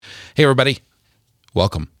Hey, everybody.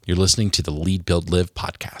 Welcome. You're listening to the Lead, Build, Live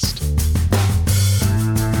podcast.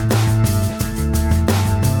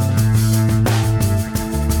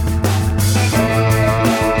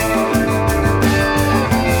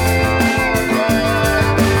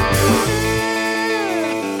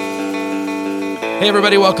 Hey,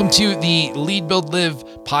 everybody. Welcome to the Lead, Build, Live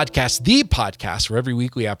podcast, the podcast where every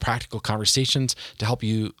week we have practical conversations to help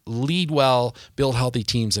you lead well, build healthy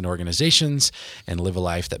teams and organizations, and live a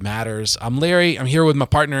life that matters. I'm Larry. I'm here with my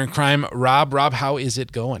partner in crime, Rob. Rob, how is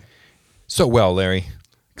it going? So well, Larry.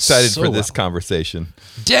 Excited So for this well. conversation.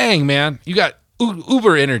 Dang, man. You got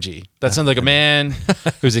uber energy. That sounds like a man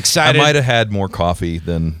who's I excited. might have had more coffee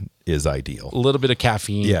than is ideal. A little bit of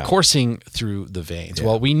caffeine coursing through the veins.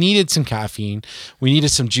 Well, we needed some caffeine. We needed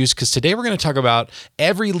some juice because today we're going to talk about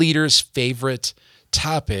every leader's favorite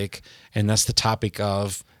topic, and that's the topic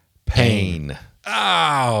of pain.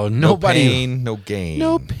 Oh, nobody. No pain, no gain.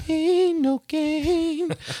 No pain, no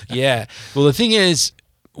gain. Yeah. Well, the thing is,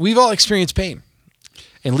 we've all experienced pain.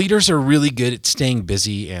 And leaders are really good at staying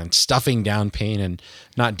busy and stuffing down pain and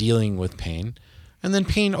not dealing with pain. And then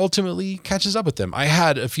pain ultimately catches up with them. I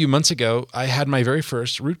had a few months ago, I had my very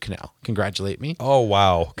first root canal. Congratulate me. Oh,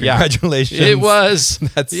 wow. Yeah. Congratulations. It was.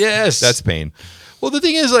 Yes. That's pain. Well, the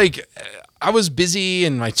thing is, like, I was busy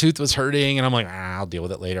and my tooth was hurting, and I'm like, I'll deal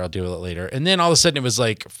with it later. And then all of a sudden it was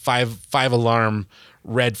like five alarm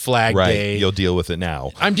red flag day. You'll deal with it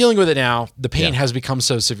now. I'm dealing with it now. The pain has become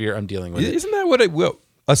so severe, I'm dealing with it. Isn't that what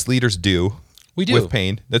us leaders do? We do. With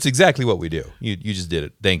pain. That's exactly what we do. You just did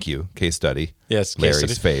it. Thank you. Case study. Yes.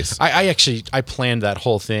 Larry's face. I planned that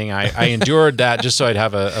whole thing. I endured that just so I'd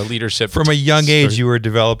have a leadership. From a young age, you were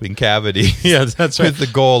developing cavities. Yeah, that's right. With the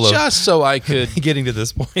goal of just so I could getting to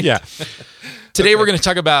this point. Yeah. Today we're going to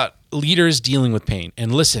talk about leaders dealing with pain.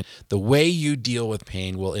 And listen, the way you deal with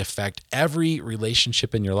pain will affect every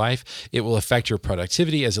relationship in your life. It will affect your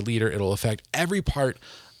productivity as a leader. It'll affect every part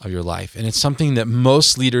of your life. And it's something that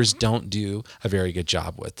most leaders don't do a very good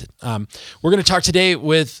job with. We're going to talk today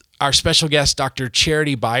with our special guest, Dr.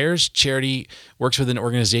 Charity Byers. Charity works with an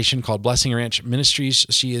organization called Blessing Ranch Ministries.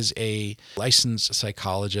 She is a licensed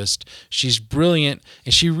psychologist. She's brilliant,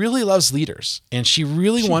 and she really loves leaders. And she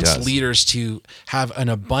really wants leaders to have an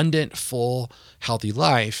abundant, full, healthy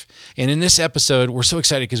life. And in this episode, we're so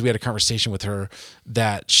excited because we had a conversation with her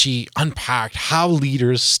that she unpacked how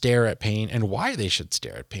leaders stare at pain and why they should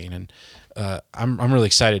stare at pain. And I'm really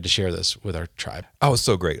excited to share this with our tribe. Oh, it's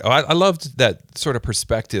so great. I loved that sort of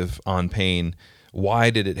perspective on pain. Why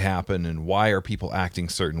did it happen, and why are people acting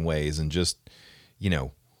certain ways, and just,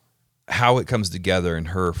 how it comes together in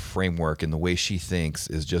her framework and the way she thinks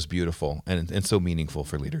is just beautiful and so meaningful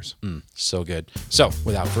for leaders. So good. So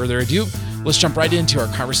without further ado, let's jump right into our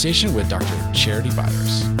conversation with Dr. Charity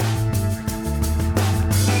Byers.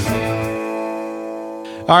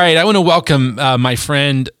 All right, I want to welcome my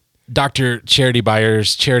friend, Dr. Charity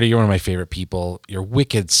Byers. Charity, you're one of my favorite people. You're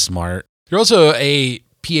wicked smart. You're also a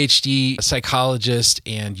PhD psychologist,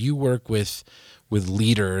 and you work with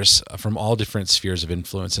leaders from all different spheres of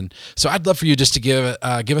influence. And so I'd love for you just to give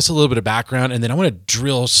us a little bit of background, and then I want to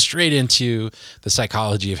drill straight into the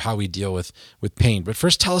psychology of how we deal with pain. But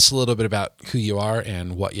first, tell us a little bit about who you are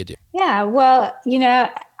and what you do. Yeah, well,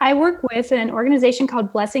 I work with an organization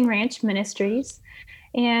called Blessing Ranch Ministries.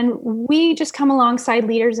 And we just come alongside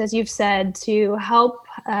leaders, as you've said, to help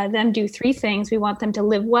them do three things. We want them to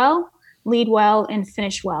live well, lead well, and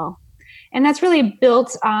finish well. And that's really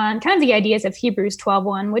built on kind of the ideas of Hebrews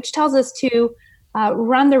 12:1, which tells us to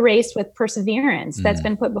run the race with perseverance that's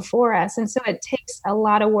been put before us. And so it takes a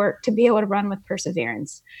lot of work to be able to run with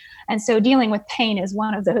perseverance. And so dealing with pain is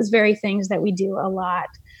one of those very things that we do a lot.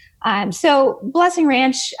 So Blessing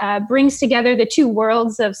Ranch brings together the two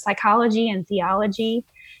worlds of psychology and theology,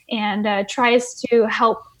 and tries to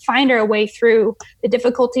help find our way through the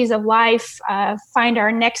difficulties of life, find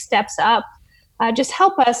our next steps up, just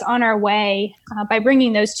help us on our way by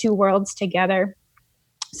bringing those two worlds together.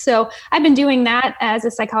 So I've been doing that as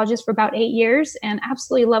a psychologist for about 8 years, and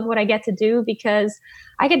absolutely love what I get to do because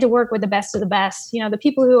I get to work with the best of the best. The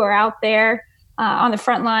people who are out there on the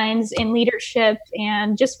front lines in leadership,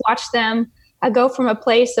 and just watch them go from a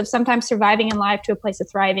place of sometimes surviving in life to a place of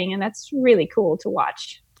thriving. And that's really cool to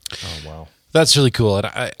watch. Oh, wow. That's really cool.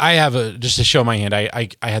 And I have just to show my hand, I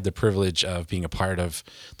had the privilege of being a part of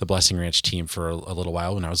the Blessing Ranch team for a little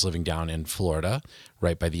while when I was living down in Florida,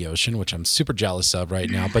 right by the ocean, which I'm super jealous of right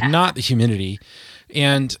now, but not the humidity.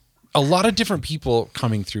 And a lot of different people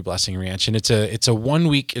coming through Blessing Ranch, and it's a 1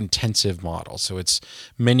 week intensive model. So it's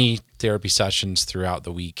many therapy sessions throughout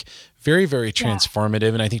the week. Very, very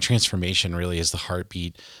transformative. And I think transformation really is the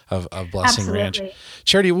heartbeat of Blessing Ranch.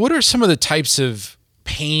 Charity, what are some of the types of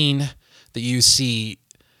pain that you see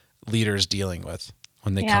leaders dealing with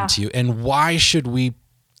when they come to you? And why should we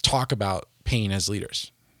talk about pain as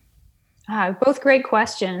leaders? Both great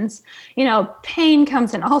questions. Pain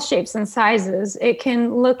comes in all shapes and sizes. It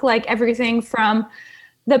can look like everything from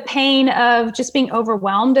the pain of just being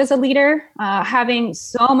overwhelmed as a leader, having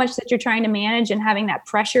so much that you're trying to manage and having that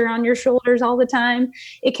pressure on your shoulders all the time.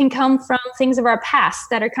 It can come from things of our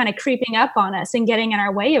past that are kind of creeping up on us and getting in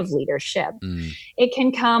our way of leadership. It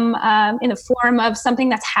can come in the form of something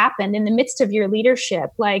that's happened in the midst of your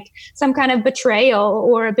leadership, like some kind of betrayal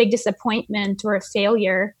or a big disappointment or a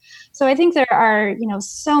failure. So I think there are,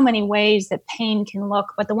 so many ways that pain can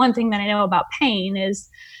look. But the one thing that I know about pain is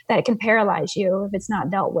that it can paralyze you if it's not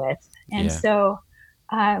dealt with. And so,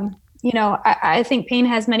 I think pain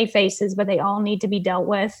has many faces, but they all need to be dealt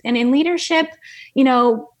with. And in leadership,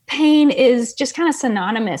 pain is just kind of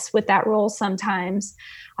synonymous with that role sometimes.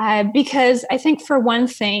 Because I think for one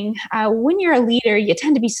thing, when you're a leader, you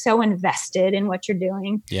tend to be so invested in what you're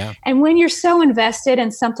doing. Yeah. And when you're so invested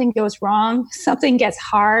and something goes wrong, something gets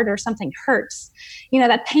hard or something hurts,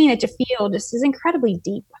 that pain that you feel just is incredibly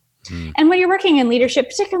deep. And when you're working in leadership,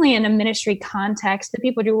 particularly in a ministry context, the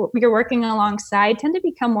people you're working alongside tend to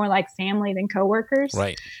become more like family than coworkers.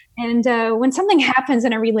 Right. And when something happens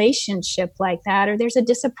in a relationship like that, or there's a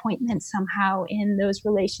disappointment somehow in those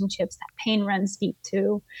relationships, that pain runs deep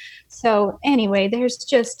too. So anyway, there's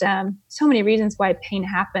just so many reasons why pain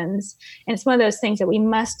happens. And it's one of those things that we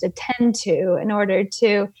must attend to in order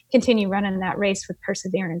to continue running that race with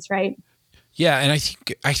perseverance, right? Yeah. And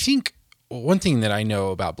I think one thing that I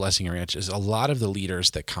know about Blessing Ranch is a lot of the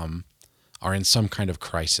leaders that come are in some kind of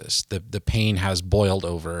crisis. The pain has boiled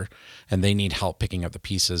over and they need help picking up the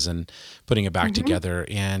pieces and putting it back together.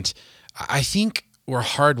 And I think we're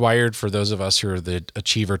hardwired, for those of us who are the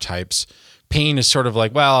achiever types. Pain is sort of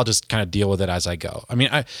like, well, I'll just kind of deal with it as I go. I mean,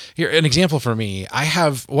 here, an example for me,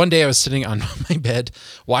 one day I was sitting on my bed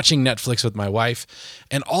watching Netflix with my wife,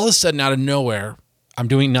 and all of a sudden out of nowhere, I'm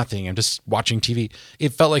doing nothing. I'm just watching TV.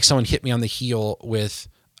 It felt like someone hit me on the heel with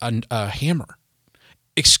a hammer.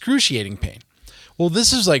 Excruciating pain. Well,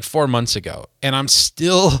 this is like 4 months ago, and I'm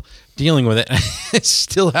still dealing with it. I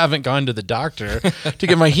still haven't gone to the doctor to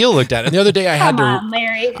get my heel looked at. And the other day I had to. Come on,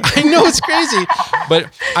 Larry. I know it's crazy, but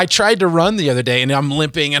I tried to run the other day, and I'm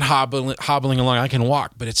limping and hobbling along. I can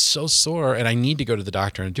walk, but it's so sore, and I need to go to the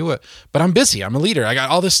doctor and do it. But I'm busy. I'm a leader. I got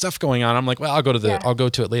all this stuff going on. I'm like, well, I'll go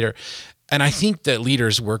to it later. And I think that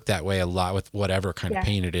leaders work that way a lot with whatever kind of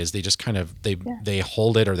pain it is. They just kind of, they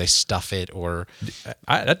hold it or they stuff it or.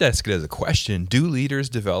 I'd ask it as a question. Do leaders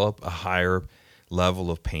develop a higher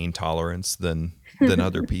level of pain tolerance than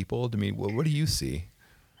other people? I mean, what do you see?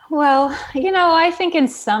 Well, I think in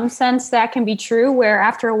some sense that can be true, where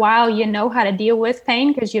after a while you know how to deal with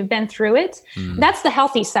pain because you've been through it. That's the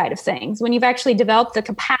healthy side of things, when you've actually developed the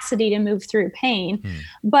capacity to move through pain.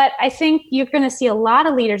 But I think you're going to see a lot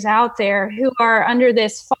of leaders out there who are under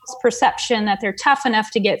this false perception that they're tough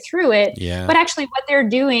enough to get through it. Yeah. But actually what they're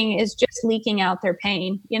doing is just leaking out their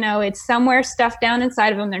pain. It's somewhere stuffed down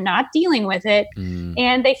inside of them. They're not dealing with it.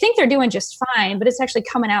 And they think they're doing just fine, but it's actually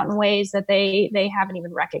coming out in ways that they haven't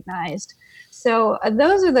even recognized. So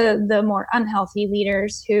those are the more unhealthy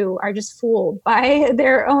leaders who are just fooled by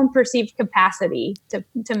their own perceived capacity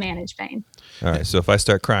to manage pain. All right. So if I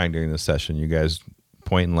start crying during this session, you guys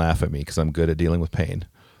point and laugh at me because I'm good at dealing with pain.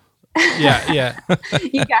 Yeah.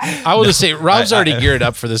 You got it. I will just say, Rob's already geared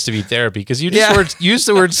up for this to be therapy because you just used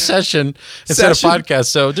the word session instead of podcast.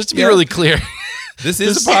 So just to be really clear. This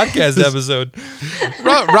is a podcast episode.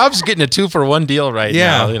 Rob's getting a 2-for-1 deal right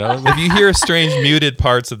now. If you hear strange muted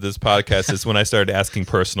parts of this podcast, it's when I started asking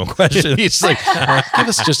personal questions. He's like, give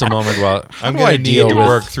us just a moment while I'm going to need to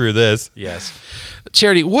work through this. Yes.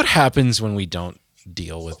 Charity, what happens when we don't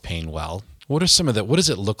deal with pain well? What does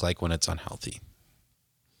it look like when it's unhealthy?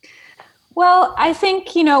 Well, I think,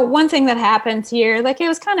 one thing that happens here, like I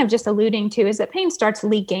was kind of just alluding to, is that pain starts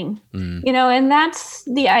leaking, and that's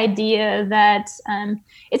the idea that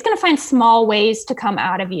it's going to find small ways to come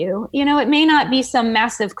out of you. It may not be some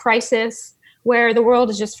massive crisis where the world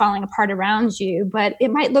is just falling apart around you, but it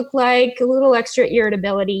might look like a little extra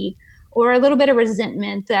irritability or a little bit of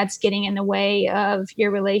resentment that's getting in the way of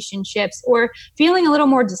your relationships, or feeling a little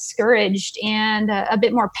more discouraged and a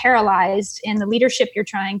bit more paralyzed in the leadership you're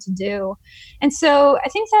trying to do. And so I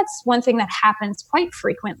think that's one thing that happens quite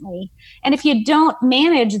frequently. And if you don't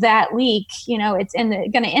manage that leak, it's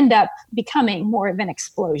going to end up becoming more of an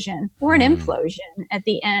explosion or an implosion at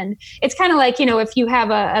the end. It's kind of like, if you have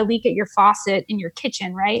a leak at your faucet in your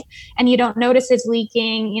kitchen, right? And you don't notice it's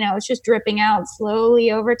leaking, it's just dripping out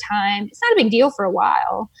slowly over time. It's not a big deal for a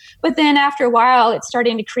while. But then after a while, it's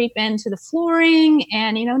starting to creep into the flooring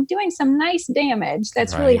and, doing some nice damage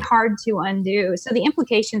that's really hard to undo. So the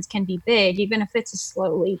implications can be big, even if it's a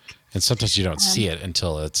slow leak. And sometimes you don't see it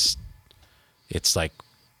until it's like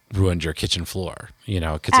ruined your kitchen floor,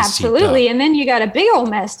 Absolutely. And then you got a big old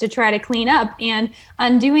mess to try to clean up, and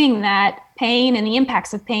undoing that pain and the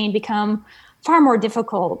impacts of pain become far more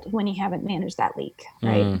difficult when you haven't managed that leak,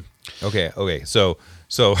 right? Okay. So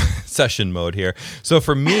session mode here. So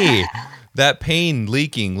for me, that pain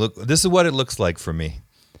leaking, look, this is what it looks like for me.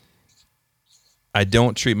 I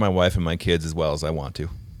don't treat my wife and my kids as well as I want to.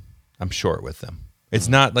 I'm short with them. It's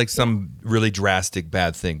not like some really drastic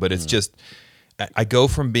bad thing, but it's just, I go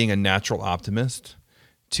from being a natural optimist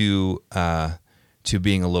to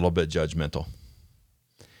being a little bit judgmental.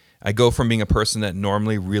 I go from being a person that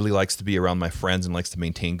normally really likes to be around my friends and likes to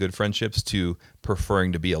maintain good friendships to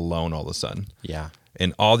preferring to be alone all of a sudden. Yeah.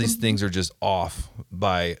 And all these things are just off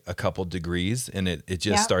by a couple degrees, and it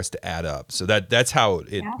just starts to add up. So that's how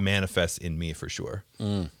it manifests in me for sure.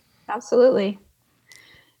 Absolutely.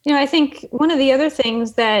 I think one of the other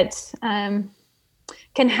things that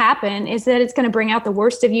can happen is that it's going to bring out the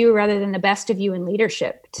worst of you rather than the best of you in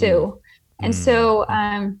leadership too. And so,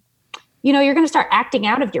 you're going to start acting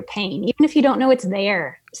out of your pain, even if you don't know it's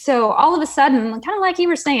there. So all of a sudden, kind of like you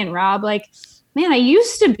were saying, Rob, like, man, I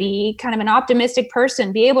used to be kind of an optimistic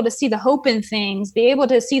person, be able to see the hope in things, be able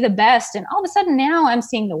to see the best. And all of a sudden now I'm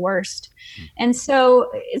seeing the worst. And so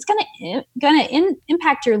it's going to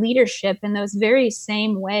impact your leadership in those very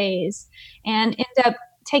same ways, and end up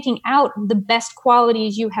taking out the best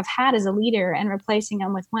qualities you have had as a leader and replacing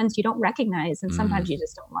them with ones you don't recognize and sometimes you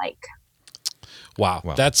just don't like. Wow.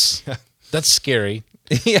 That's scary.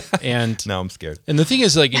 Yeah. And now I'm scared. And the thing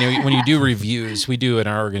is, like, when you do reviews, we do in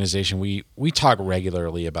our organization, we talk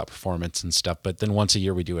regularly about performance and stuff, but then once a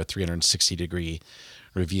year we do a 360-degree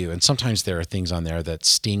review. And sometimes there are things on there that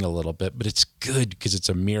sting a little bit, but it's good because it's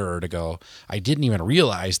a mirror to go, I didn't even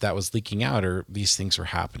realize that was leaking out or these things were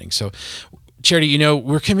happening. So Charity,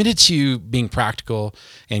 we're committed to being practical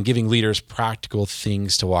and giving leaders practical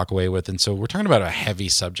things to walk away with. And so we're talking about a heavy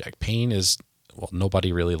subject. Pain is, well,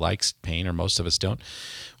 nobody really likes pain, or most of us don't.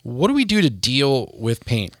 What do we do to deal with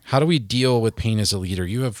pain? How do we deal with pain as a leader?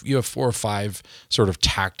 You have 4 or 5 sort of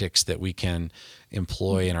tactics that we can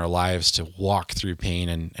employ in our lives to walk through pain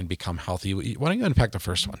and become healthy. Why don't you unpack the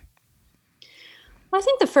first one? Well, I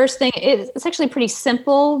think the first thing is, it's actually pretty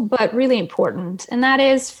simple, but really important. And that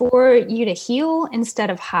is for you to heal instead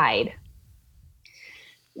of hide.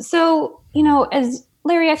 So, as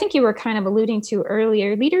Larry, I think you were kind of alluding to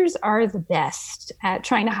earlier, leaders are the best at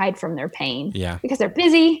trying to hide from their pain. Yeah. Because they're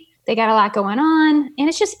busy, they got a lot going on, and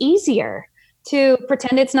it's just easier to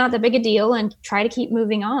pretend it's not that big a deal and try to keep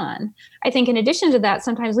moving on. I think in addition to that,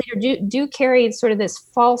 sometimes leaders do carry sort of this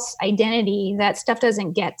false identity that stuff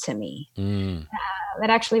doesn't get to me, that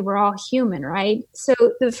actually we're all human, right? So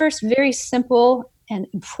the first very simple and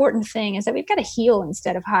important thing is that we've got to heal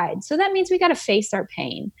instead of hide. So that means we got to face our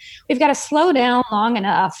pain. We've got to slow down long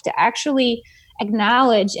enough to actually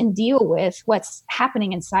acknowledge and deal with what's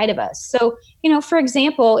happening inside of us. So, for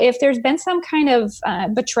example, if there's been some kind of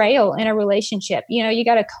betrayal in a relationship, you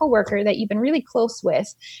got a coworker that you've been really close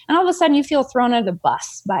with, and all of a sudden you feel thrown under the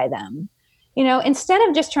bus by them. Instead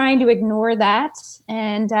of just trying to ignore that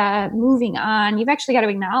and moving on, you've actually got to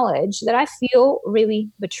acknowledge that I feel really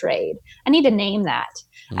betrayed. I need to name that.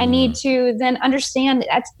 I need to then understand that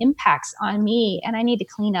that's impacts on me, and I need to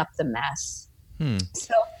clean up the mess.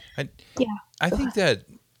 So, I think that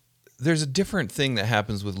there's a different thing that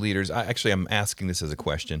happens with leaders. I'm asking this as a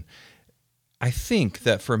question. I think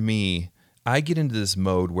that for me, I get into this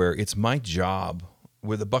mode where it's my job,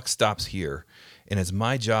 where the buck stops here, and it's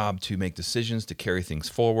my job to make decisions, to carry things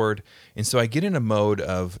forward. And so I get in a mode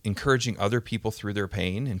of encouraging other people through their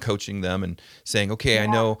pain and coaching them and saying, okay, I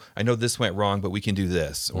know this went wrong, but we can do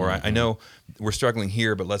this. Or I know we're struggling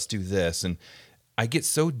here, but let's do this. And I get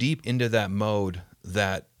so deep into that mode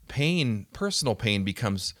that personal pain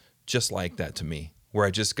becomes just like that to me, where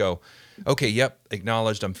I just go, okay, yep,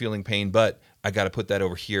 acknowledged, I'm feeling pain, but I got to put that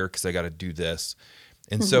over here because I got to do this.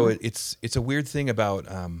 And so it's a weird thing about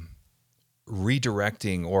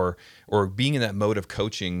redirecting or being in that mode of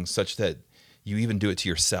coaching such that you even do it to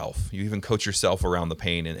yourself. You even coach yourself around the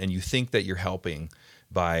pain, and you think that you're helping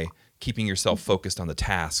by keeping yourself focused on the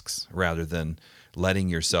tasks rather than letting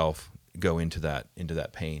yourself go into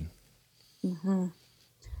that pain. Mm-hmm.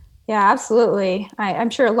 Yeah, absolutely. I'm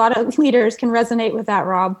sure a lot of leaders can resonate with that,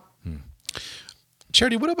 Rob.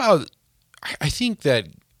 Charity, what about, I think that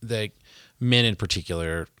men in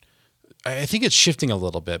particular, I think it's shifting a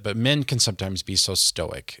little bit, but men can sometimes be so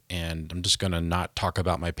stoic, and I'm just going to not talk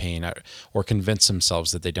about my pain, or convince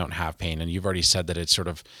themselves that they don't have pain. And you've already said that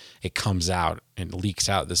it comes out and leaks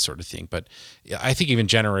out, this sort of thing. But I think even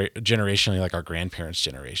generationally, like our grandparents'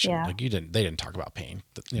 generation, like they didn't talk about pain.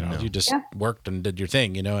 You just worked and did your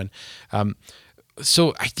thing, and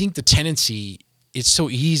so I think the tendency, it's so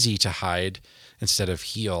easy to hide instead of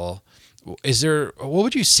heal. What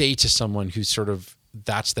would you say to someone who's sort of,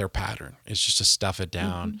 that's their pattern? It's just to stuff it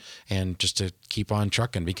down and just to keep on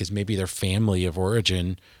trucking, because maybe their family of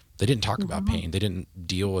origin, they didn't talk about pain. They didn't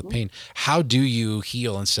deal with pain. How do you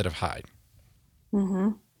heal instead of hide?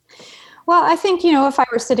 Well, I think, if I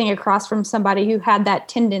were sitting across from somebody who had that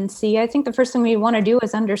tendency, I think the first thing we want to do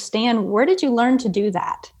is understand, where did you learn to do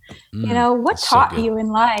that? What taught you in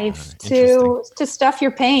life to stuff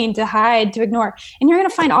your pain, to hide, to ignore? And you're going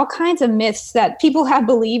to find all kinds of myths that people have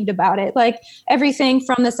believed about it, like everything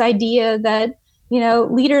from this idea that,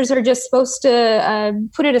 leaders are just supposed to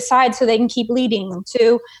put it aside so they can keep leading,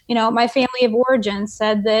 to, my family of origin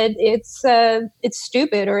said that it's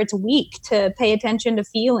stupid or it's weak to pay attention to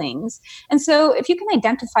feelings. And so if you can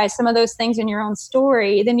identify some of those things in your own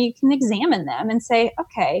story, then you can examine them and say,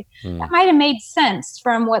 okay, that might have made sense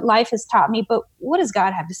from what life has taught me, but what does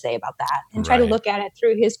God have to say about that? And try to look at it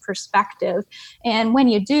through his perspective. And when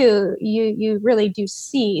you do, you really do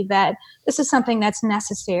see that this is something that's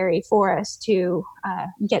necessary for us to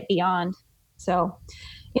get beyond. So,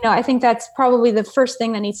 I think that's probably the first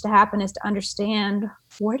thing that needs to happen, is to understand,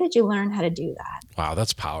 where did you learn how to do that? Wow,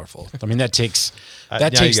 that's powerful. I mean, that takes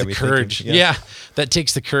the courage. Thinking, that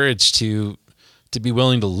takes the courage to be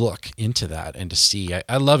willing to look into that and to see.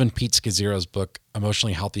 I love in Pete Scazzero's book,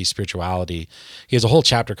 Emotionally Healthy Spirituality, he has a whole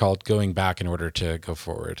chapter called Going Back in Order to Go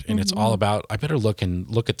Forward. And it's all about, I better look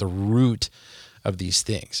at the root of these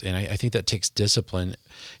things. And I think that takes discipline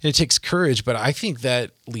and it takes courage, but I think that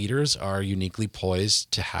leaders are uniquely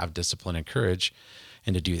poised to have discipline and courage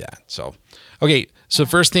and to do that. So, okay. So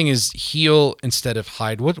first thing is heal instead of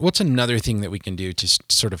hide. What's another thing that we can do to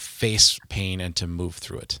sort of face pain and to move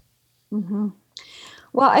through it?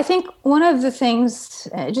 Well, I think one of the things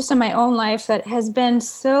just in my own life that has been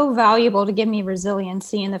so valuable to give me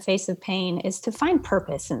resiliency in the face of pain is to find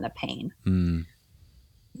purpose in the pain.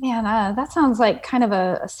 Man, that sounds like kind of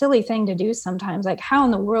a silly thing to do sometimes. Like, how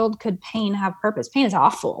in the world could pain have purpose? Pain is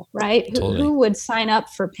awful, right? Totally. Who would sign up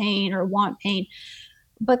for pain or want pain?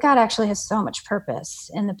 But God actually has so much purpose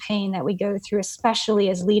in the pain that we go through, especially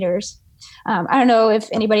as leaders. I don't know if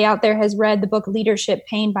anybody out there has read the book Leadership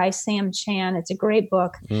Pain by Sam Chan. It's a great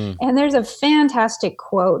book. And there's a fantastic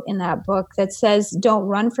quote in that book that says, "Don't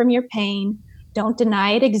run from your pain. Don't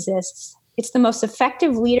deny it exists. It's the most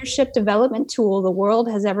effective leadership development tool the world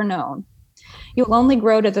has ever known. You'll only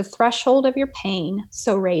grow to the threshold of your pain,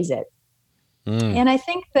 so raise it." And I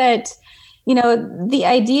think that, the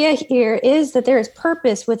idea here is that there is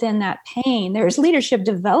purpose within that pain. There's leadership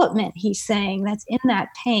development, he's saying, that's in that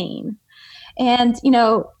pain. And,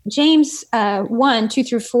 James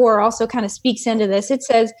 1:2-4 also kind of speaks into this. It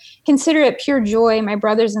says, "Consider it pure joy, my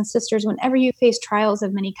brothers and sisters, whenever you face trials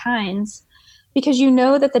of many kinds, because you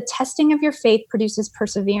know that the testing of your faith produces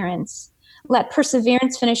perseverance. Let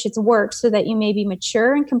perseverance finish its work so that you may be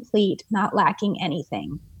mature and complete, not lacking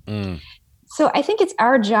anything." So I think it's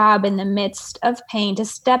our job in the midst of pain to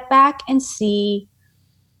step back and see,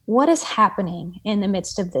 what is happening in the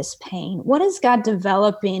midst of this pain? What is God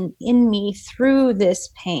developing in me through this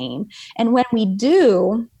pain? And when we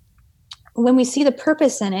do, when we see the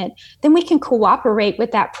purpose in it, then we can cooperate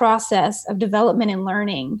with that process of development and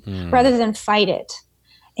learning rather than fight it.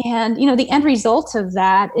 And, the end result of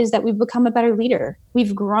that is that we've become a better leader.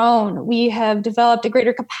 We've grown. We have developed a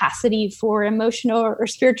greater capacity for emotional or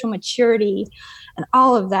spiritual maturity and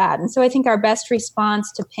all of that. And so I think our best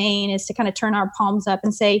response to pain is to kind of turn our palms up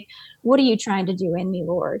and say, what are you trying to do in me,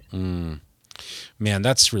 Lord? Man,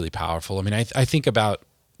 that's really powerful. I mean, I think about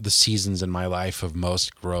the seasons in my life of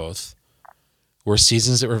most growth were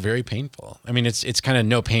seasons that were very painful. I mean, it's kind of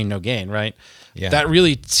no pain, no gain, right? Yeah. That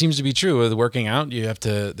really seems to be true with working out. You have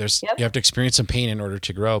to experience some pain in order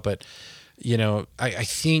to grow. But, I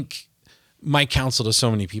think my counsel to so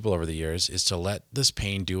many people over the years is to let this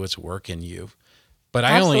pain do its work in you But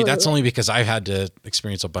Absolutely. that's only because I've had to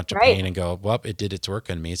experience a bunch of Right. pain and go, well, it did its work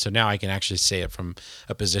on me. So now I can actually say it from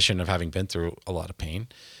a position of having been through a lot of pain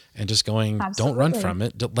and just going, don't run Absolutely. from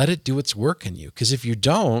it. Let it do its work in you. Because if you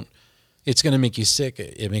don't, it's going to make you sick.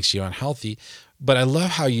 It makes you unhealthy. But I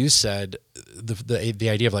love how you said the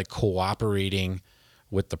idea of like cooperating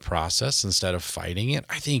with the process instead of fighting it.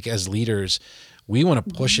 I think as leaders, we want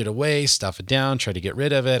to push it away, stuff it down, try to get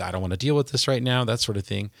rid of it. I don't want to deal with this right now, that sort of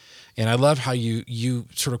thing. And I love how you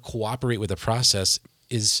sort of cooperate with the process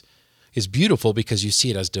is beautiful because you see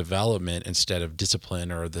it as development instead of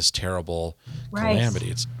discipline or this terrible Right.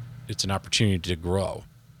 calamity. It's an opportunity to grow.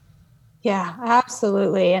 Yeah,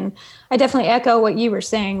 absolutely. And I definitely echo what you were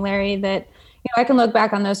saying, Larry, that I can look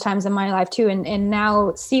back on those times in my life too and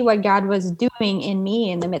now see what God was doing in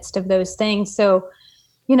me in the midst of those things. So,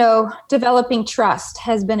 developing trust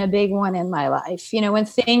has been a big one in my life. When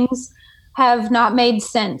things have not made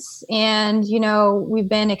sense and, we've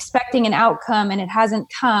been expecting an outcome and it hasn't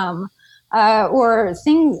come, or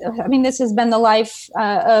things, this has been the life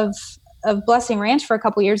of Blessing Ranch for a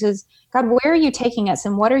couple of years is, God, where are you taking us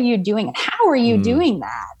and what are you doing and how are you doing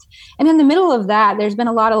that? And in the middle of that, there's been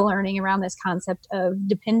a lot of learning around this concept of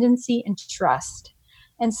dependency and trust.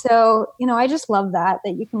 And so, I just love that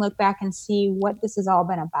you can look back and see what this has all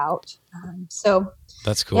been about. So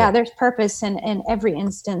That's cool. yeah, there's purpose in every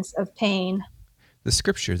instance of pain. The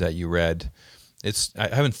scripture that you read, I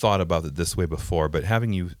haven't thought about it this way before, but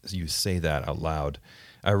having you say that out loud,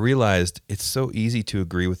 I realized it's so easy to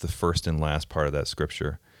agree with the first and last part of that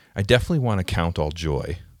scripture. I definitely want to count all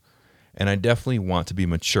joy, and I definitely want to be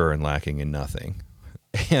mature and lacking in nothing.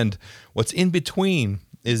 And what's in between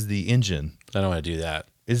is the engine. I don't want to do that.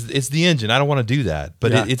 It's the engine. I don't want to do that,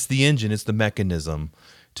 but Yeah. it's the engine. It's the mechanism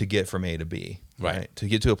to get from A to B, Right. To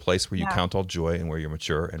get to a place where you Yeah. count all joy and where you're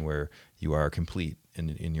mature and where you are complete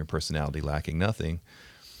in your personality, lacking nothing.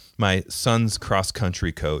 My son's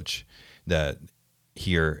cross-country coach that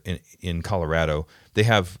here in Colorado, they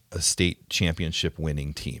have a state championship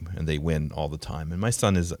winning team and they win all the time. And my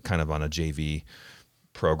son is kind of on a JV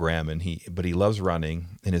program but he loves running.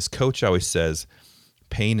 And his coach always says,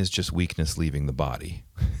 pain is just weakness leaving the body.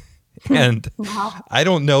 And Wow. I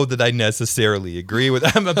don't know that I necessarily agree with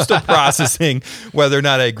that. I'm still processing whether or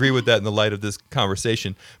not I agree with that in the light of this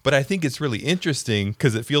conversation. But I think it's really interesting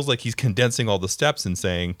because it feels like he's condensing all the steps and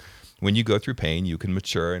saying, when you go through pain, you can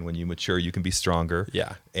mature. And when you mature, you can be stronger.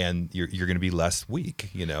 Yeah. And you're going to be less weak,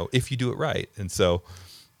 if you do it right. And so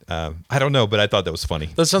I don't know, but I thought that was funny.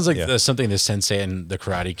 That sounds like Yeah. something the sensei and the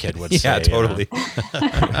Karate Kid would say. Yeah, you know? totally.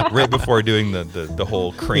 Right before doing the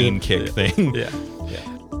whole crane kick thing. Yeah.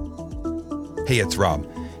 Hey, it's Rob.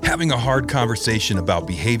 Having a hard conversation about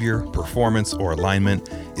behavior, performance, or alignment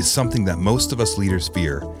is something that most of us leaders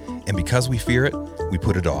fear. And because we fear it, we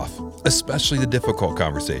put it off, especially the difficult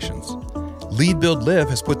conversations. Lead, Build, Live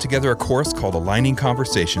has put together a course called Aligning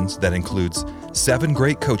Conversations that includes 7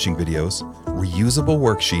 great coaching videos, reusable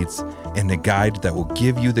worksheets, and a guide that will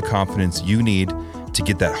give you the confidence you need to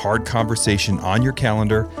get that hard conversation on your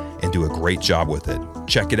calendar and do a great job with it.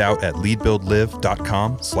 Check it out at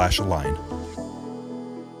leadbuildlive.com/align.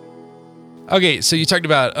 Okay, so you talked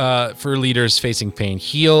about for leaders facing pain,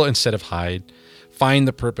 heal instead of hide, find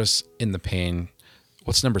the purpose in the pain.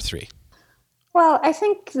 What's number 3? Well, I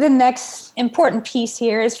think the next important piece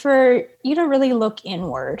here is for you to really look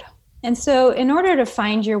inward. And so in order to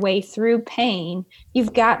find your way through pain,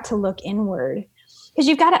 you've got to look inward because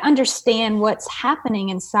you've got to understand what's happening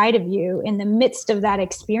inside of you in the midst of that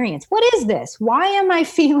experience. What is this? Why am I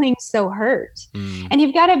feeling so hurt? And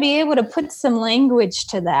you've got to be able to put some language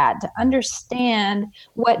to that, to understand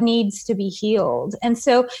what needs to be healed. And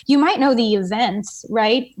so you might know the events,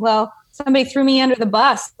 right? Well, somebody threw me under the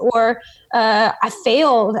bus, or I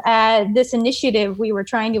failed at this initiative we were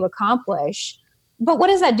trying to accomplish. But what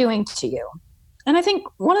is that doing to you? And I think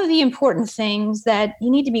one of the important things that you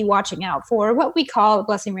need to be watching out for, what we call at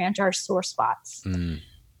Blessing Ranch, are sore spots.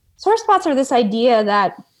 Sore spots are this idea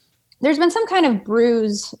that there's been some kind of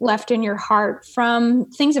bruise left in your heart from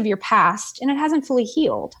things of your past, and it hasn't fully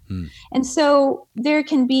healed. And so there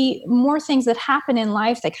can be more things that happen in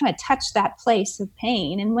life that kind of touch that place of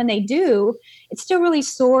pain. And when they do, it's still really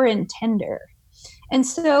sore and tender. And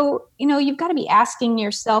so, you've got to be asking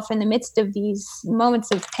yourself in the midst of these moments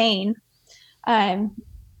of pain, has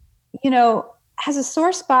a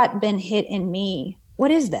sore spot been hit in me? What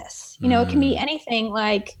is this? It can be anything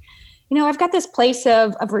like, I've got this place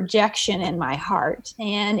of rejection in my heart.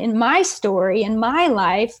 And in my story, in my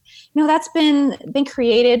life, that's been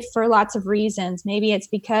created for lots of reasons. Maybe it's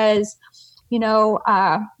because,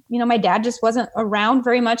 my dad just wasn't around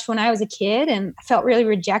very much when I was a kid, and I felt really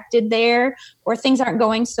rejected there, or things aren't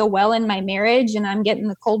going so well in my marriage and I'm getting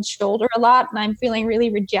the cold shoulder a lot and I'm feeling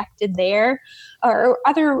really rejected there, or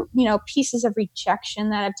other, pieces of rejection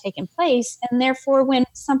that have taken place. And therefore, when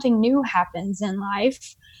something new happens in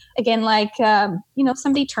life, again, like,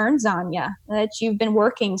 somebody turns on you that you've been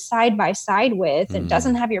working side by side with and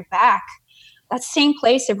doesn't have your back, that same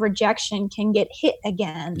place of rejection can get hit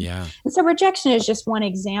again. Yeah. And so rejection is just one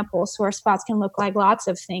example. Sore spots can look like lots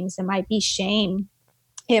of things. It might be shame.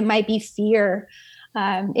 It might be fear.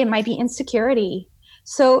 It might be insecurity.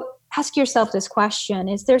 So ask yourself this question: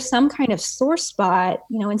 is there some kind of sore spot,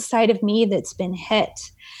 inside of me that's been hit?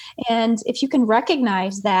 And if you can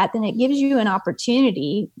recognize that, then it gives you an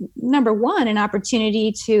opportunity, number one, an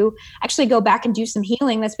opportunity to actually go back and do some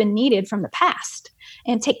healing that's been needed from the past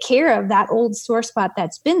and take care of that old sore spot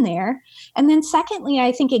that's been there. And then secondly,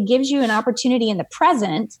 I think it gives you an opportunity in the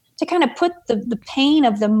present to kind of put the pain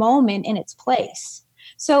of the moment in its place.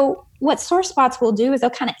 So what sore spots will do is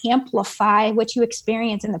they'll kind of amplify what you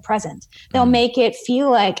experience in the present. They'll make it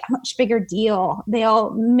feel like a much bigger deal.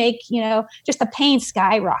 They'll make, just the pain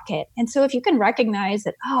skyrocket. And so if you can recognize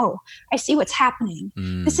that, oh, I see what's happening.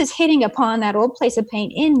 This is hitting upon that old place of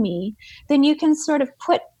pain in me, then you can sort of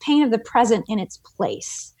put pain of the present in its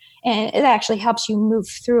place. And it actually helps you move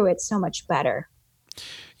through it so much better.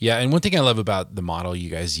 Yeah. And one thing I love about the model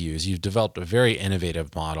you guys use, you've developed a very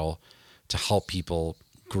innovative model to help people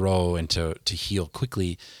grow and to heal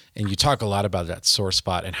quickly. And you talk a lot about that sore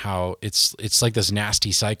spot and how it's like this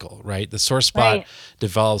nasty cycle, right? The sore spot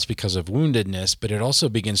develops because of woundedness, but it also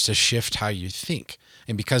begins to shift how you think.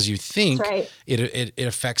 And because you think, it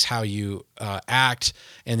affects how you act,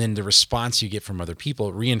 and then the response you get from other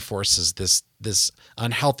people reinforces this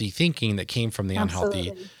unhealthy thinking that came from the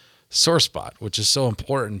unhealthy sore spot, which is so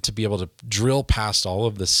important to be able to drill past all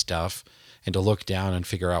of this stuff and to look down and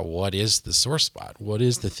figure out what is the sore spot, what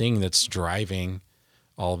is the thing that's driving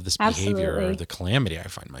all of this behavior or the calamity I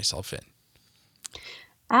find myself in.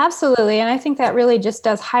 Absolutely. And I think that really just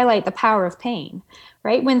does highlight the power of pain,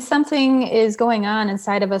 right? When something is going on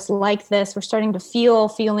inside of us like this, we're starting to feel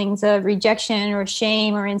feelings of rejection or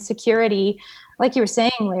shame or insecurity, like you were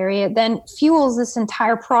saying, Larry, it then fuels this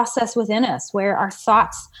entire process within us where our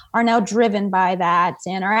thoughts are now driven by that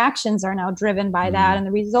and our actions are now driven by that, and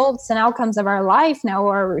the results and outcomes of our life now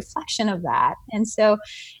are a reflection of that. And so,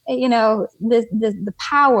 the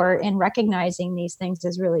power in recognizing these things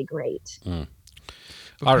is really great.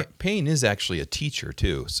 Pain is actually a teacher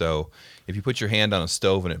too. So if you put your hand on a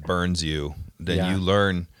stove and it burns you, then you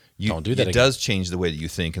learn. Don't do that. It does change the way that you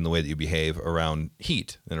think and the way that you behave around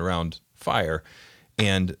heat and around fire.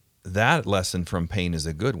 And that lesson from pain is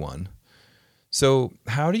a good one. So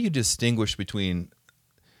how do you distinguish between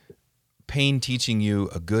pain teaching you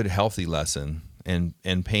a good, healthy lesson and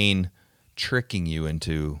pain tricking you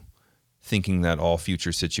into thinking that all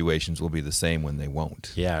future situations will be the same when they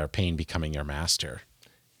won't? Yeah, or pain becoming your master.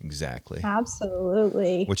 Exactly.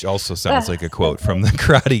 Absolutely. Which also sounds like a quote from the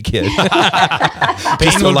Karate Kid.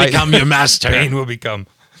 Pain will become your master. Pain will become...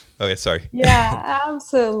 Okay, sorry. Yeah,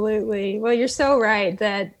 absolutely. Well, you're so right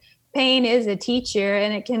that pain is a teacher,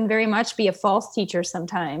 and it can very much be a false teacher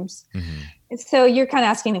sometimes. So you're kind of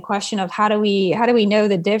asking the question of how do we know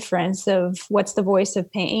the difference of what's the voice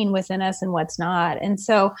of pain within us and what's not? And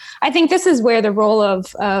so I think this is where the role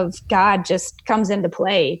of God just comes into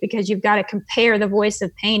play, because you've got to compare the voice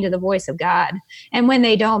of pain to the voice of God. And when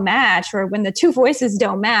they don't match, or when the two voices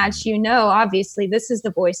don't match, obviously this is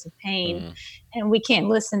the voice of pain. And we can't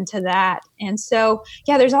listen to that. And so,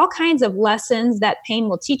 there's all kinds of lessons that pain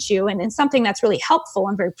will teach you. And something that's really helpful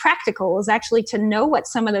and very practical is actually to know what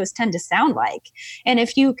some of those tend to sound like. And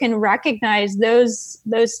if you can recognize those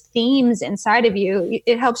themes inside of you,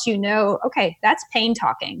 it helps you know, okay, that's pain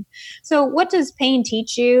talking. So what does pain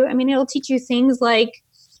teach you? I mean, it'll teach you things like,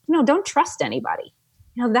 don't trust anybody.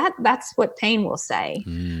 That's what pain will say.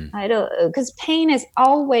 Because pain is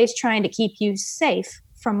always trying to keep you safe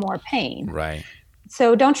from more pain. Right.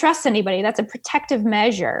 So don't trust anybody. That's a protective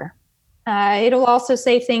measure. It'll also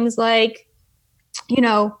say things like,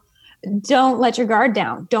 don't let your guard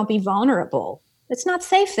down. Don't be vulnerable. It's not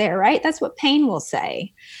safe there, right? That's what pain will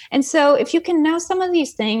say. And so if you can know some of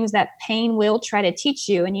these things that pain will try to teach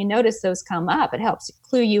you, and you notice those come up, it helps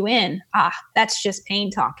clue you in. That's just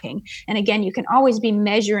pain talking. And again, you can always be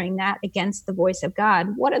measuring that against the voice of God.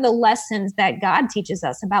 What are the lessons that God teaches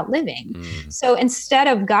us about living? So instead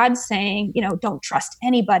of God saying, don't trust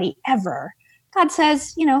anybody ever, God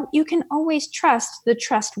says, you can always trust the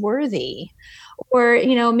trustworthy. Or,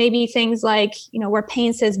 maybe things like, where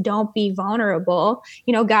pain says, don't be vulnerable.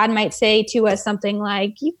 God might say to us something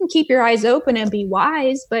like, you can keep your eyes open and be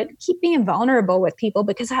wise, but keep being vulnerable with people,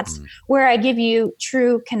 because that's where I give you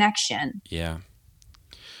true connection. Yeah.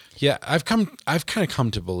 Yeah. I've kind of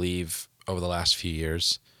come to believe over the last few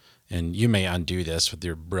years, and you may undo this with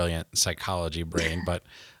your brilliant psychology brain, but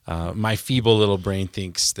my feeble little brain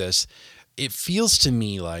thinks this. It feels to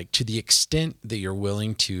me like, to the extent that you're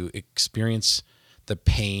willing to experience the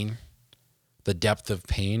pain, the depth of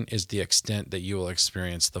pain is the extent that you will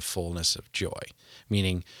experience the fullness of joy.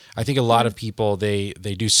 Meaning, I think a lot of people, they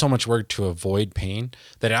do so much work to avoid pain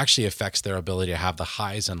that it actually affects their ability to have the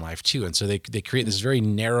highs in life too. And so they create this very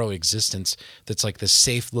narrow existence that's like this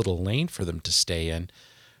safe little lane for them to stay in.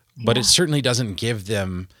 But it certainly doesn't give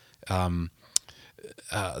them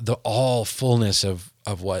the all fullness of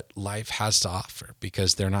what life has to offer,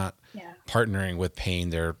 because they're not partnering with pain.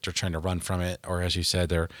 They're trying to run from it, or as you said,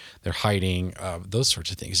 they're hiding, those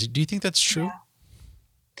sorts of things. Do you think that's true?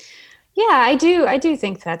 Yeah, I do. I do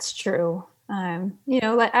think that's true. I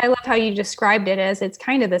love how you described it as it's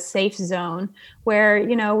kind of the safe zone where,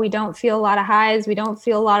 we don't feel a lot of highs, we don't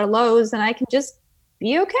feel a lot of lows, and I can just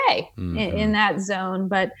be okay in that zone.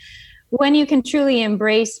 But when you can truly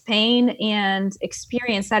embrace pain and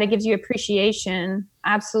experience that, it gives you appreciation,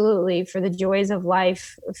 absolutely, for the joys of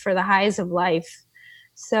life, for the highs of life.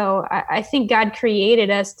 So I think God created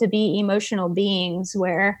us to be emotional beings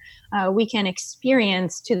where we can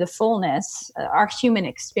experience to the fullness our human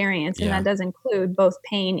experience. And that does include both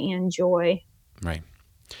pain and joy. Right.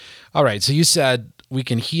 All right. So you said we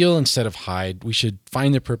can heal instead of hide. We should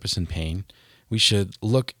find the purpose in pain. We should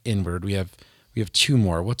look inward. We have two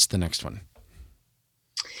more. What's the next one?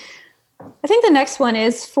 I think the next one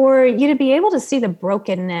is for you to be able to see the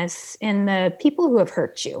brokenness in the people who have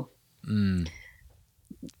hurt you.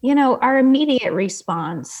 Our immediate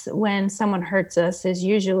response when someone hurts us is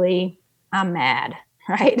usually, I'm mad,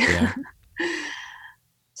 right? Yeah.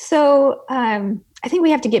 So I think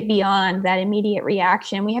we have to get beyond that immediate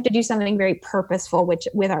reaction. We have to do something very purposeful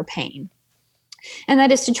with our pain. And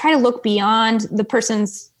that is to try to look beyond the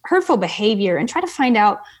person's hurtful behavior and try to find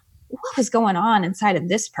out what was going on inside of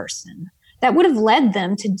this person that would have led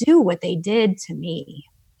them to do what they did to me.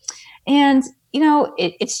 And,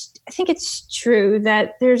 I think it's true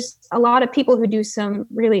that there's a lot of people who do some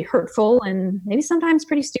really hurtful and maybe sometimes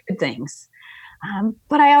pretty stupid things.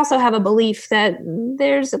 But I also have a belief that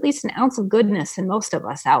there's at least an ounce of goodness in most of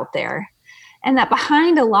us out there. And that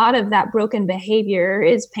behind a lot of that broken behavior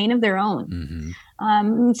is pain of their own,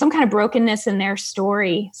 some kind of brokenness in their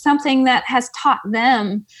story, something that has taught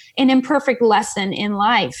them an imperfect lesson in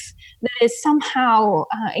life that is somehow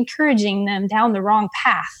encouraging them down the wrong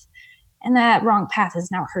path. And that wrong path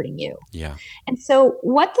is now hurting you. Yeah. And so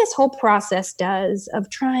what this whole process does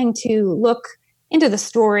of trying to look into the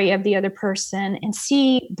story of the other person and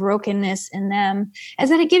see brokenness in them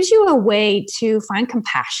is that it gives you a way to find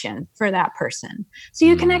compassion for that person. So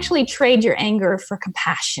you can actually trade your anger for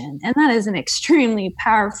compassion. And that is an extremely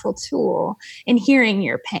powerful tool in healing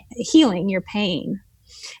your pain.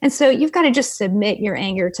 And so you've got to just submit your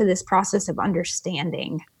anger to this process of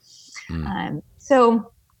understanding.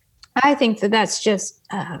 So I think that that's just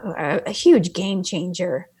a huge game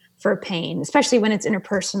changer for pain, especially when it's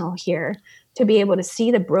interpersonal here, to be able to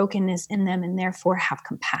see the brokenness in them and therefore have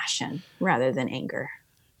compassion rather than anger.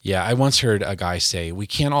 Yeah, I once heard a guy say, we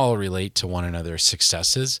can't all relate to one another's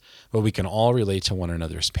successes, but we can all relate to one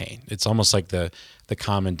another's pain. It's almost like the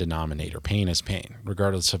common denominator. Pain is pain,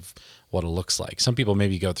 regardless of what it looks like. Some people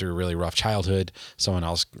maybe go through a really rough childhood. Someone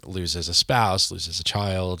else loses a spouse, loses a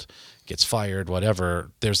child, gets fired,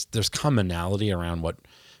 whatever. There's commonality around what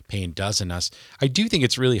pain does in us. I do think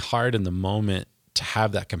it's really hard in the moment to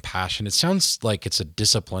have that compassion. It sounds like it's a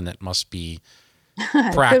discipline that must be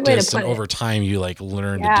practiced, and over time you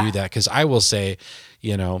learn to do that. Because I will say,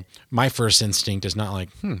 my first instinct is not like,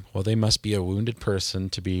 well, they must be a wounded person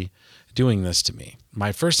to be doing this to me.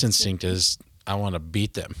 My first instinct is, I want to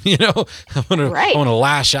beat them. I want to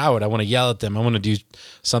lash out. I want to yell at them. I want to do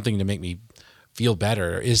something to make me feel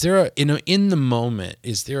better. Is there in the moment,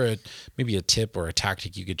 is there maybe a tip or a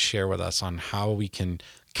tactic you could share with us on how we can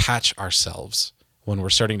catch ourselves when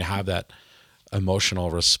we're starting to have that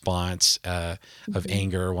emotional response of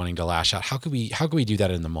anger, wanting to lash out? How could we do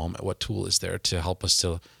that in the moment? What tool is there to help us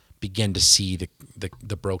to begin to see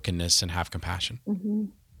the brokenness and have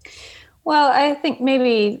compassion? Well, I think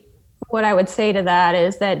maybe what I would say to that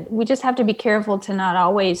is that we just have to be careful to not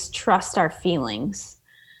always trust our feelings.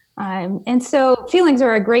 And so feelings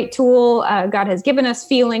are a great tool. God has given us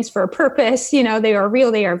feelings for a purpose. You know, they are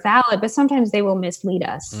real, they are valid, but sometimes they will mislead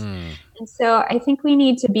us. And so I think we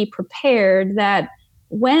need to be prepared that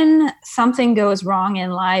when something goes wrong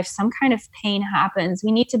in life, some kind of pain happens,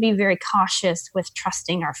 we need to be very cautious with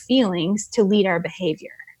trusting our feelings to lead our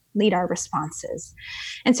behavior, lead our responses.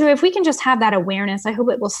 And so if we can just have that awareness, I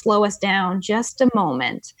hope it will slow us down just a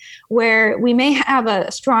moment where we may have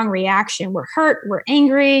a strong reaction. We're hurt, we're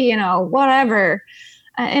angry, you know, whatever.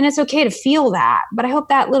 And it's okay to feel that. But I hope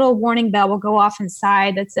that little warning bell will go off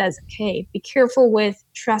inside that says, okay, be careful with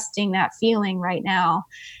trusting that feeling right now,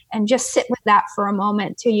 and just sit with that for a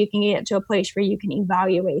moment till you can get to a place where you can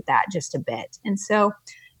evaluate that just a bit. And so,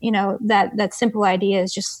 you know, that simple idea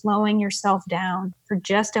is just slowing yourself down for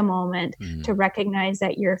just a moment to recognize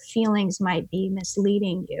that your feelings might be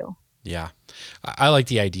misleading you. Yeah. I like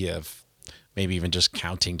the idea of maybe even just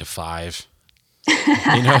counting to 5.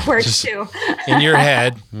 You know, works too. In your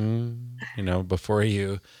head, you know, before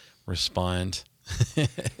you respond.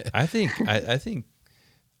 I think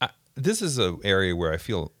this is an area where I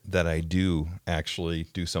feel that I do actually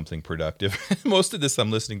do something productive. Most of this I'm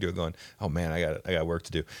listening to it going, oh man, I got work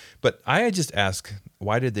to do. But I just ask,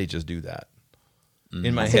 why did they just do that?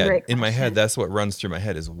 In my head, that's what runs through my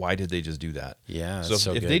head is, why did they just do that? Yeah.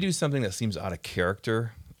 So if they do something that seems out of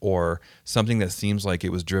character, or something that seems like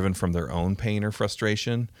it was driven from their own pain or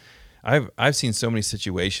frustration, I've seen so many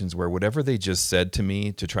situations where whatever they just said to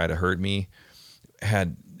me to try to hurt me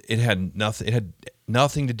had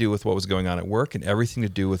nothing to do with what was going on at work and everything to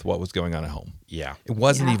do with what was going on at home. Yeah. It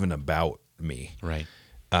wasn't even about me. Right.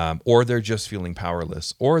 Or they're just feeling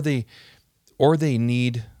powerless, or they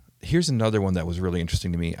need. Here's another one that was really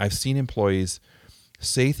interesting to me. I've seen employees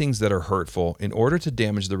say things that are hurtful in order to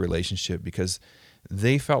damage the relationship because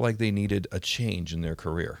they felt like they needed a change in their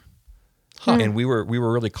career. And we were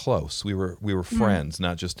really close. We were friends,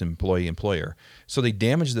 not just employee-employer. So they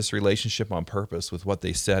damaged this relationship on purpose with what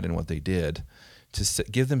they said and what they did to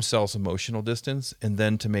give themselves emotional distance, and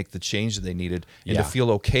then to make the change that they needed and to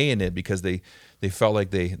feel okay in it because they felt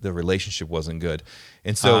like the relationship wasn't good.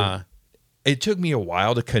 And so it took me a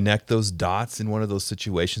while to connect those dots in one of those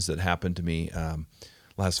situations that happened to me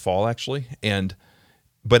last fall, actually.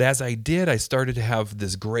 But as I did, I started to have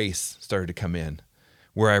this grace started to come in,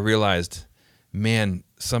 where I realized, man,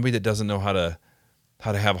 somebody that doesn't know how to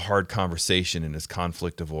have a hard conversation and is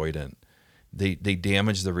conflict avoidant, they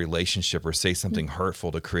damage the relationship or say something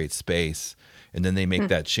hurtful to create space, and then they make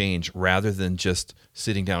that change rather than just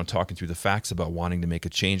sitting down and talking through the facts about wanting to make a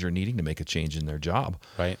change or needing to make a change in their job.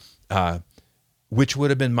 Right. Which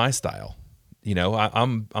would have been my style. You know,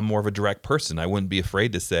 I'm more of a direct person. I wouldn't be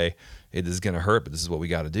afraid to say, hey, this is going to hurt, but this is what we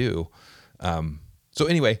got to do. So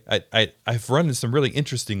anyway, I've run into some really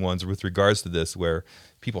interesting ones with regards to this, where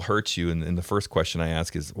people hurt you, and the first question I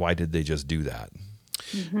ask is, why did they just do that?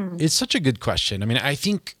 It's such a good question. I mean, I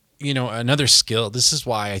think, you know, another skill, this is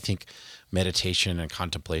why I think meditation and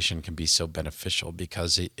contemplation can be so beneficial,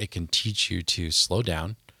 because it can teach you to slow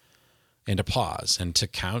down and to pause and to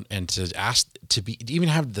count and to ask, to even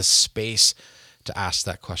have the space to ask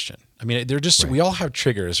that question. I mean, they're just, we all have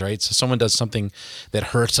triggers, right? So someone does something that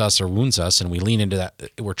hurts us or wounds us, and we lean into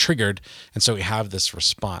that, we're triggered. And so we have this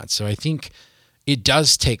response. So I think it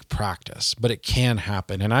does take practice, but it can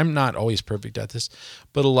happen. And I'm not always perfect at this,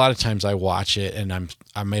 but a lot of times I watch it and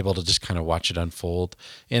I'm able to just kind of watch it unfold.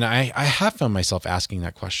 And I have found myself asking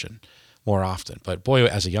that question more often. But boy,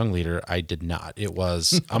 as a young leader, I did not. It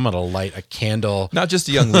was, I'm going to light a candle. Not just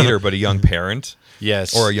a young leader, but a young parent.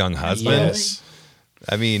 Yes. Or a young husband. Yes.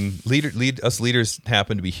 I mean, us leaders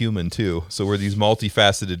happen to be human too. So we're these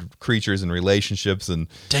multifaceted creatures in relationships, and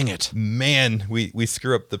dang it, man, we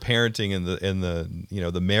screw up the parenting and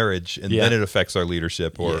the marriage, and then it affects our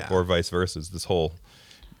leadership, or vice versa. It's this whole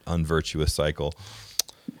unvirtuous cycle.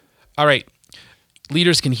 All right.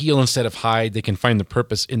 Leaders can heal instead of hide. They can find the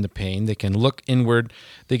purpose in the pain. They can look inward.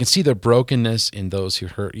 They can see the brokenness in those who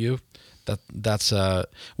hurt you.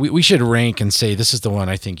 We should rank and say, this is the one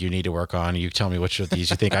I think you need to work on. You tell me which of these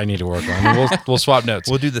you think I need to work on, and we'll swap notes.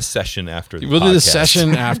 We'll do the session after the podcast. We'll do the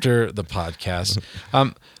session after the podcast.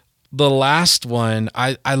 The last one,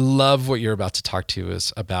 I love what you're about to talk to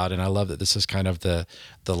us about, and I love that this is kind of the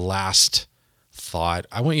last thought.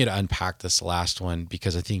 I want you to unpack this last one,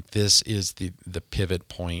 because I think this is the pivot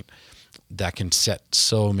point that can set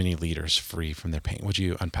so many leaders free from their pain. Would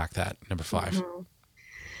you unpack that, number 5? Mm-hmm.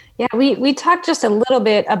 Yeah, we talked just a little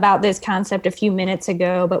bit about this concept a few minutes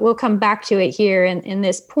ago, but we'll come back to it here. And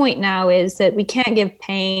this point now is that we can't give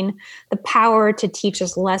pain the power to teach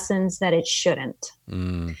us lessons that it shouldn't.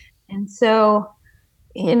 And so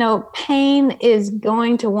pain is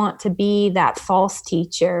going to want to be that false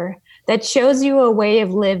teacher that shows you a way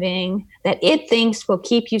of living that it thinks will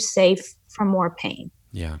keep you safe from more pain.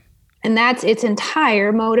 Yeah. And that's its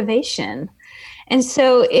entire motivation. And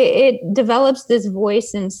so it develops this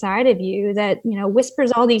voice inside of you that,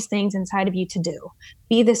 whispers all these things inside of you to do.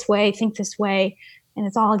 Be this way, think this way. And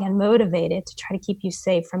it's all, again, motivated to try to keep you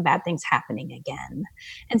safe from bad things happening again.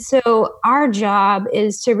 And so our job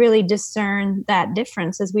is to really discern that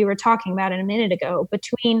difference, as we were talking about a minute ago,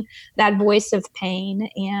 between that voice of pain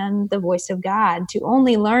and the voice of God, to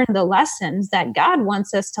only learn the lessons that God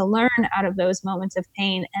wants us to learn out of those moments of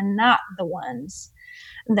pain, and not the ones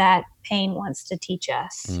that pain wants to teach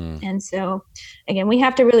us. And so, again, we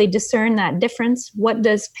have to really discern that difference. What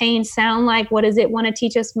does pain sound like? What does it want to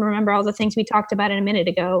teach us? Remember all the things we talked about a minute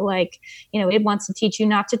ago, like, it wants to teach you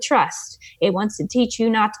not to trust. It wants to teach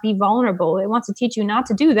you not to be vulnerable. It wants to teach you not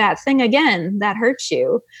to do that thing again that hurts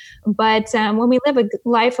you. But when we live a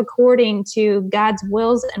life according to God's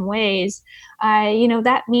wills and ways,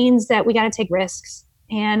 that means that we got to take risks,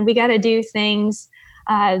 and we got to do things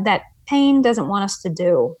that pain doesn't want us to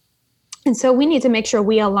do. And so we need to make sure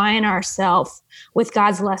we align ourselves with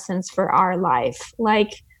God's lessons for our life.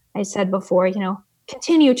 Like I said before,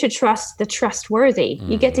 continue to trust the trustworthy.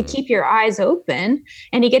 You get to keep your eyes open,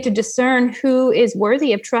 and you get to discern who is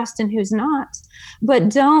worthy of trust and who's not. But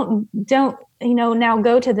don't now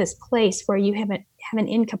go to this place where you have an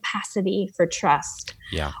incapacity for trust.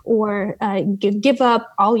 Yeah. Or give up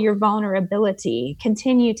all your vulnerability.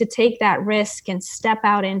 Continue to take that risk and step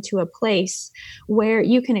out into a place where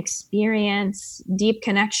you can experience deep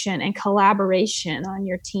connection and collaboration on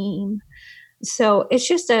your team. So it's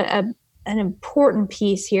just an important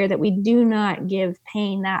piece here, that we do not give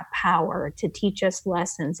pain that power to teach us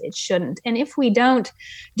lessons it shouldn't. And if we don't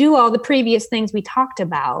do all the previous things we talked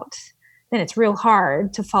about, then it's real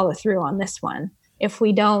hard to follow through on this one. If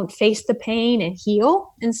we don't face the pain and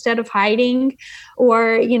heal instead of hiding,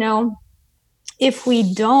 or, if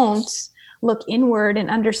we don't look inward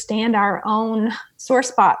and understand our own sore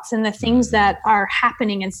spots and the things that are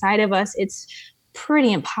happening inside of us, it's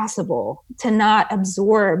pretty impossible to not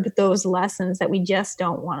absorb those lessons that we just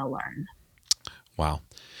don't want to learn. Wow.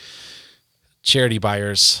 Charity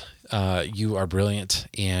Byers, you are brilliant,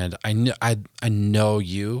 and I know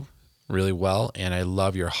you really well, and I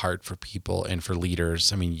love your heart for people and for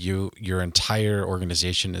leaders. I mean, your entire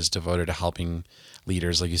organization is devoted to helping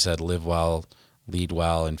leaders, like you said, live well, lead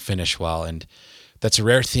well, and finish well. And that's a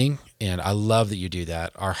rare thing, and I love that you do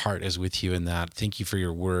that. Our heart is with you in that. Thank you for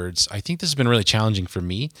your words. I think this has been really challenging for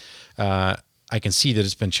me. I can see that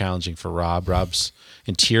it's been challenging for Rob. Rob's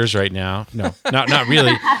in tears right now. No, not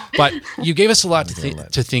really. But you gave us a lot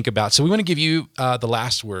to think about. So we want to give you the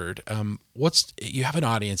last word. You have an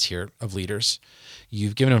audience here of leaders.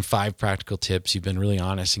 You've given them 5 practical tips. You've been really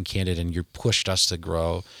honest and candid, and you've pushed us to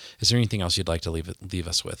grow. Is there anything else you'd like to leave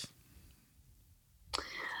us with?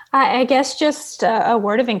 I guess just a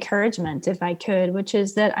word of encouragement, if I could, which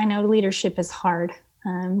is that I know leadership is hard.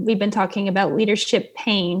 We've been talking about leadership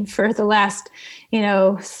pain for the last,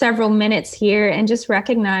 several minutes here, and just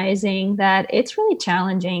recognizing that it's really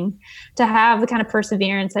challenging to have the kind of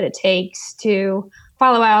perseverance that it takes to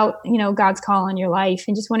follow out, God's call on your life.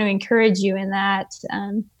 And just want to encourage you in that,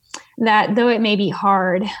 that though it may be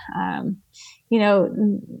hard,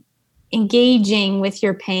 engaging with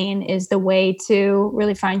your pain is the way to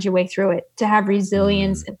really find your way through it, to have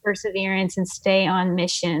resilience and perseverance and stay on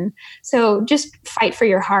mission. So just fight for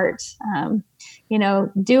your heart.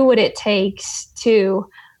 Do what it takes to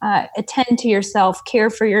attend to yourself, care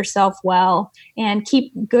for yourself well, and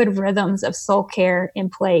keep good rhythms of soul care in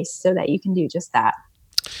place so that you can do just that.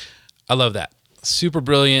 I love that. Super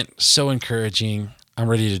brilliant, so encouraging. I'm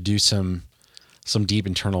ready to do some deep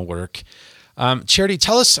internal work. Charity,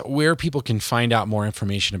 tell us where people can find out more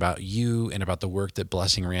information about you and about the work that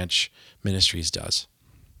Blessing Ranch Ministries does.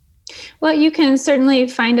 Well, you can certainly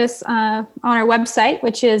find us on our website,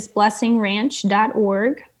 which is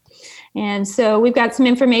blessingranch.org. And so we've got some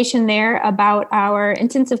information there about our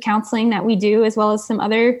intensive counseling that we do, as well as some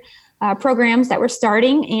other programs that we're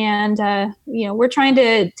starting. And, we're trying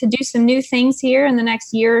to do some new things here in the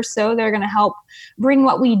next year or so that are going to help bring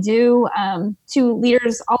what we do to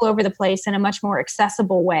leaders all over the place in a much more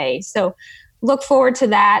accessible way. So look forward to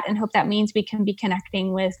that, and hope that means we can be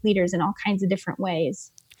connecting with leaders in all kinds of different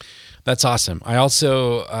ways. That's awesome. I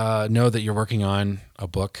also know that you're working on a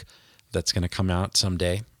book that's going to come out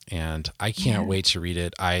someday, and I can't wait to read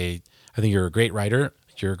it. I think you're a great writer.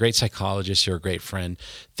 You're a great psychologist. You're a great friend.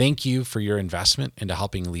 Thank you for your investment into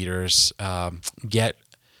helping leaders get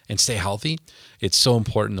and stay healthy. It's so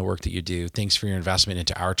important, the work that you do. Thanks for your investment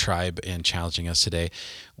into our tribe and challenging us today.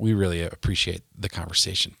 We really appreciate the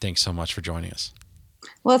conversation. Thanks so much for joining us.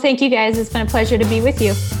 Well, thank you guys. It's been a pleasure to be with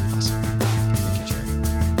you. Awesome. Thank you, Charity.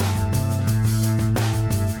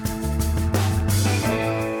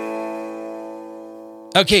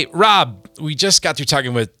 Okay, Rob, we just got through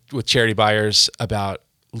talking with Charity Byers about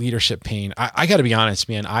leadership pain. I got to be honest,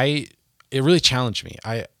 man. It really challenged me.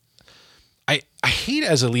 I hate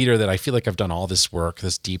as a leader that I feel like I've done all this work,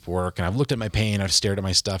 this deep work, and I've looked at my pain, I've stared at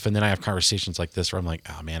my stuff, and then I have conversations like this where I'm like,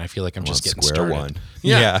 oh man, I feel like I'm just getting square started. one.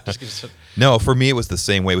 Yeah. No, for me, it was the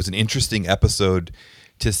same way. It was an interesting episode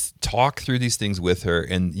to talk through these things with her,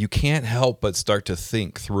 and you can't help but start to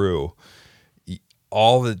think through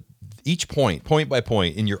each point by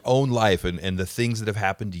point in your own life and the things that have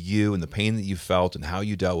happened to you and the pain that you felt and how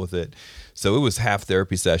you dealt with it. So it was half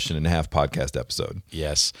therapy session and half podcast episode.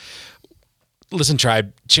 Yes. Listen,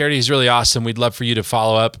 Tribe, Charity is really awesome. We'd love for you to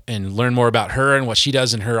follow up and learn more about her and what she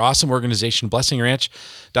does in her awesome organization,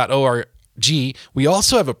 blessingranch.org. We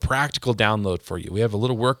also have a practical download for you. We have a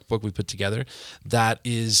little workbook we put together that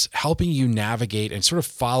is helping you navigate and sort of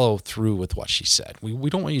follow through with what she said. We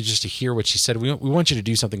don't want you just to hear what she said. We want you to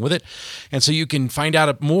do something with it. And so you can find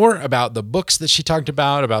out more about the books that she talked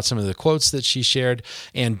about some of the quotes that she shared,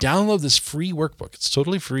 and download this free workbook. It's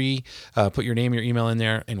totally free. Put your name, your email in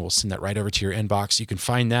there, and we'll send that right over to your inbox. You can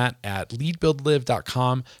find that at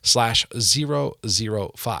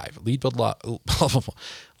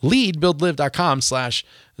leadbuildlive.com/005.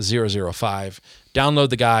 leadbuildlive.com/005. Download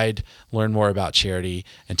the guide, learn more about Charity,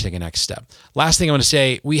 and take a next step. Last thing I want to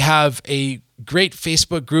say, we have a great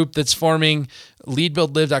Facebook group that's forming,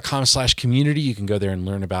 leadbuildlive.com/community. You can go there and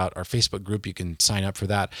learn about our Facebook group. You can sign up for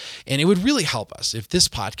that. And it would really help us if this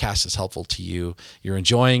podcast is helpful to you. You're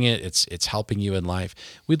enjoying it. It's helping you in life.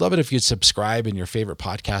 We'd love it if you'd subscribe in your favorite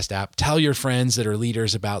podcast app. Tell your friends that are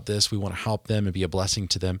leaders about this. We want to help them and be a blessing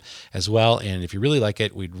to them as well. And if you really like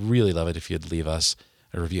it, we'd really love it if you'd leave us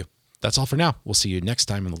a review. That's all for now. We'll see you next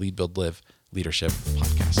time on the Lead, Build, Live Leadership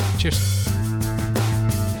Podcast. Cheers.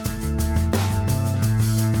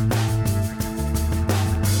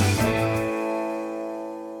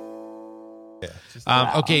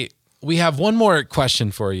 Okay, we have one more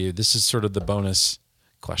question for you. This is sort of the bonus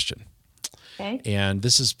question. Okay. And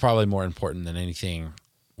this is probably more important than anything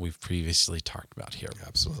we've previously talked about here.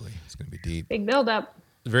 Absolutely. It's going to be deep. Big buildup.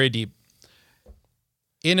 Very deep.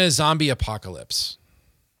 In a zombie apocalypse,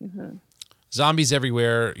 zombies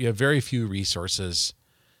everywhere, you have very few resources.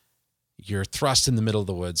 You're thrust in the middle of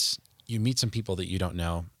the woods. You meet some people that you don't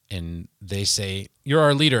know, and they say, "You're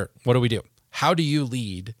our leader. What do we do?" How do you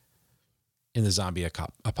lead in the zombie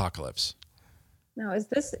apocalypse? Now, is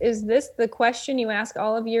this the question you ask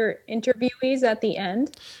all of your interviewees at the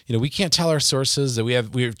end? We can't tell our sources that we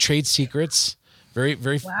have trade secrets. Very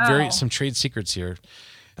some trade secrets here.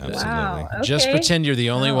 Absolutely. Wow. Okay. Just pretend you're the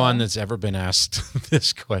only one that's ever been asked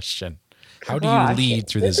this question. How do you lead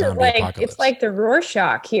through the zombie apocalypse? It's like the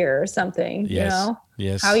Rorschach here or something. Yes.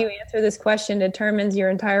 Yes. How you answer this question determines your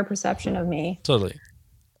entire perception of me. Totally.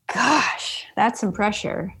 Gosh, that's some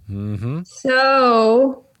pressure. Mm-hmm.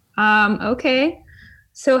 So, okay.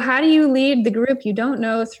 So how do you lead the group you don't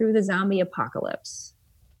know through the zombie apocalypse?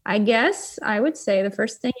 I guess I would say the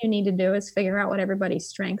first thing you need to do is figure out what everybody's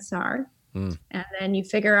strengths are. And then you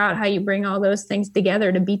figure out how you bring all those things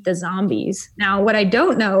together to beat the zombies. Now, what I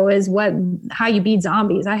don't know is how you beat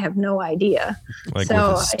zombies. I have no idea. Like with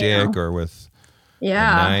a stick or with a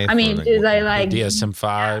knife? I mean, do they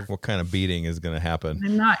DSM-5? What kind of beating is going to happen?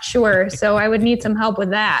 I'm not sure. So I would need some help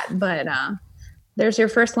with that. But there's your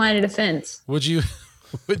first line of defense. Would you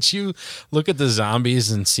look at the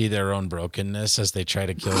zombies and see their own brokenness as they try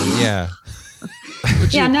to kill you? Yeah.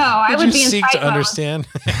 I would be in seek fight to mode. understand.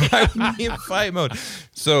 I would be in fight mode.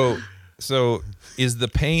 So is the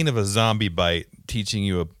pain of a zombie bite teaching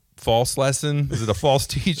you a false lesson? Is it a false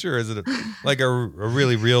teacher, or is it like a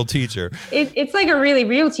really real teacher? It's like a really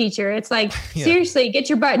real teacher. It's like, seriously, get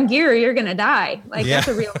your butt in gear or you're going to die. That's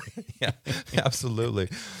a real. Yeah, absolutely.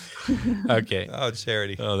 Okay. Oh,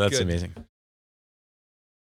 Charity. Oh, that's Good. amazing.